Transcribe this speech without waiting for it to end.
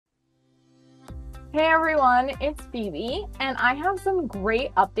Hey everyone, it's Phoebe, and I have some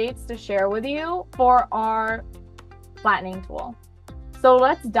great updates to share with you for our flattening tool. So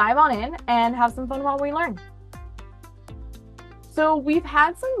let's dive on in and have some fun while we learn. So we've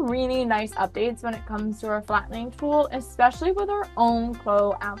had some really nice updates when it comes to our flattening tool, especially with our own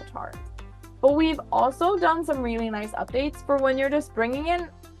CLO avatars. But we've also done some really nice updates for when you're just bringing in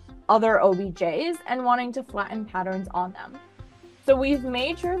other OBJs and wanting to flatten patterns on them. So we've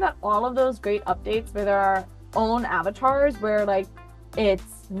made sure that all of those great updates with our own avatars, where like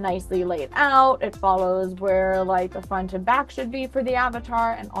it's nicely laid out, it follows where like the front and back should be for the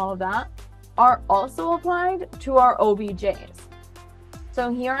avatar and all of that, are also applied to our OBJs.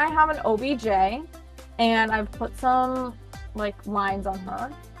 So here I have an OBJ and I've put some like lines on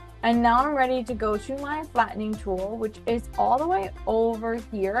her. And now I'm ready to go to my flattening tool, which is all the way over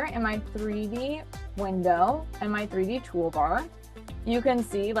here in my 3D window and my 3D toolbar. You can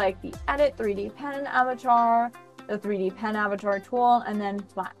see like the edit 3D pen avatar, the 3D pen avatar tool, and then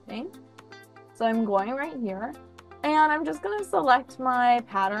flattening. So I'm going right here and I'm just going to select my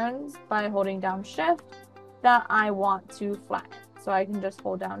patterns by holding down shift that I want to flatten. So I can just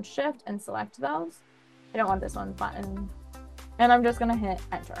hold down shift and select those. I don't want this one flattened. And I'm just going to hit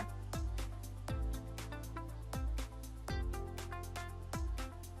enter.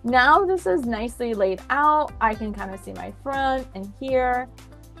 Now this is nicely laid out. I can kind of see my front and here.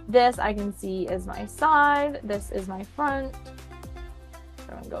 This I can see is my side. This is my front.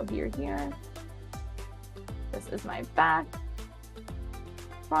 So I'm gonna go here. This is my back,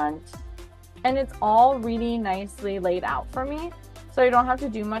 front. And it's all really nicely laid out for me. So you don't have to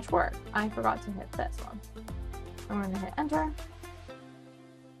do much work. I forgot to hit this one. I'm gonna hit enter.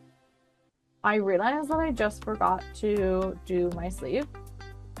 I realized that I just forgot to do my sleeve.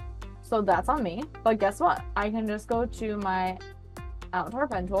 So that's on me, but guess what? I can just go to my avatar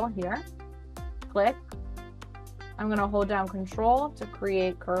pen tool here, click. I'm gonna hold down control to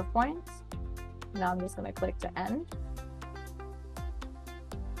create curve points. Now I'm just gonna click to end.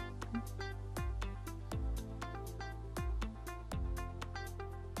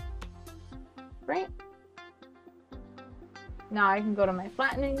 Great. Now I can go to my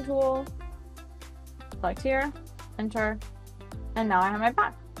flattening tool, select here, enter, and now I have my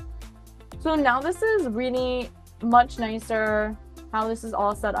back. So now this is really much nicer how this is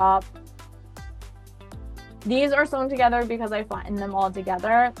all set up. These are sewn together because I flattened them all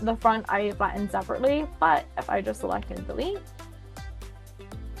together. The front I flattened separately, but if I just select and delete,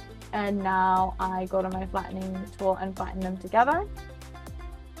 and now I go to my flattening tool and flatten them together,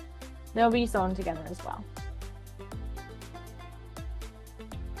 they'll be sewn together as well.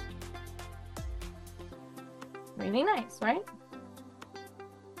 Really nice, right?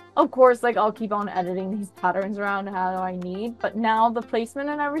 Of course, like I'll keep on editing these patterns around how I need, but now the placement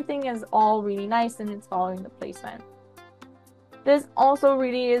and everything is all really nice and it's following the placement. This also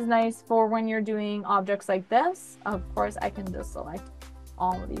really is nice for when you're doing objects like this. Of course, I can just select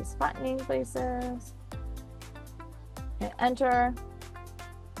all of these flattening places, hit enter,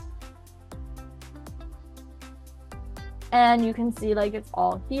 and you can see like it's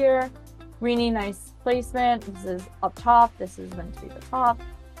all here. Really nice placement. This is up top, this is meant to be the top.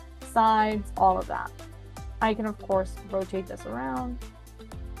 Sides, all of that. I can of course rotate this around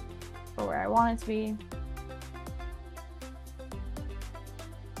for where I want it to be.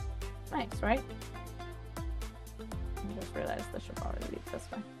 Nice, right? I just realized this should probably be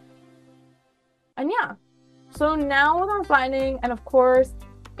this way. And yeah, so now with our flattening, and of course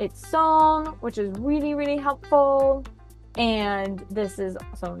it's sewn, which is really helpful. And this is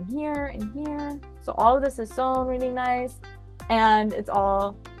sewn here and here. So all of this is sewn really nice, and it's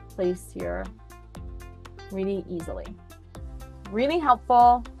all placed here really easily. Really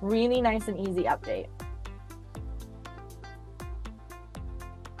helpful, really nice and easy update.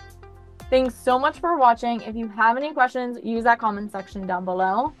 Thanks so much for watching. If you have any questions, use that comment section down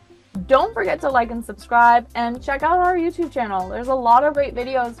below. Don't forget to like and subscribe and check out our YouTube channel. There's a lot of great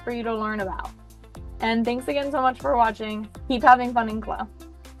videos for you to learn about. And thanks again so much for watching. Keep having fun in CLO.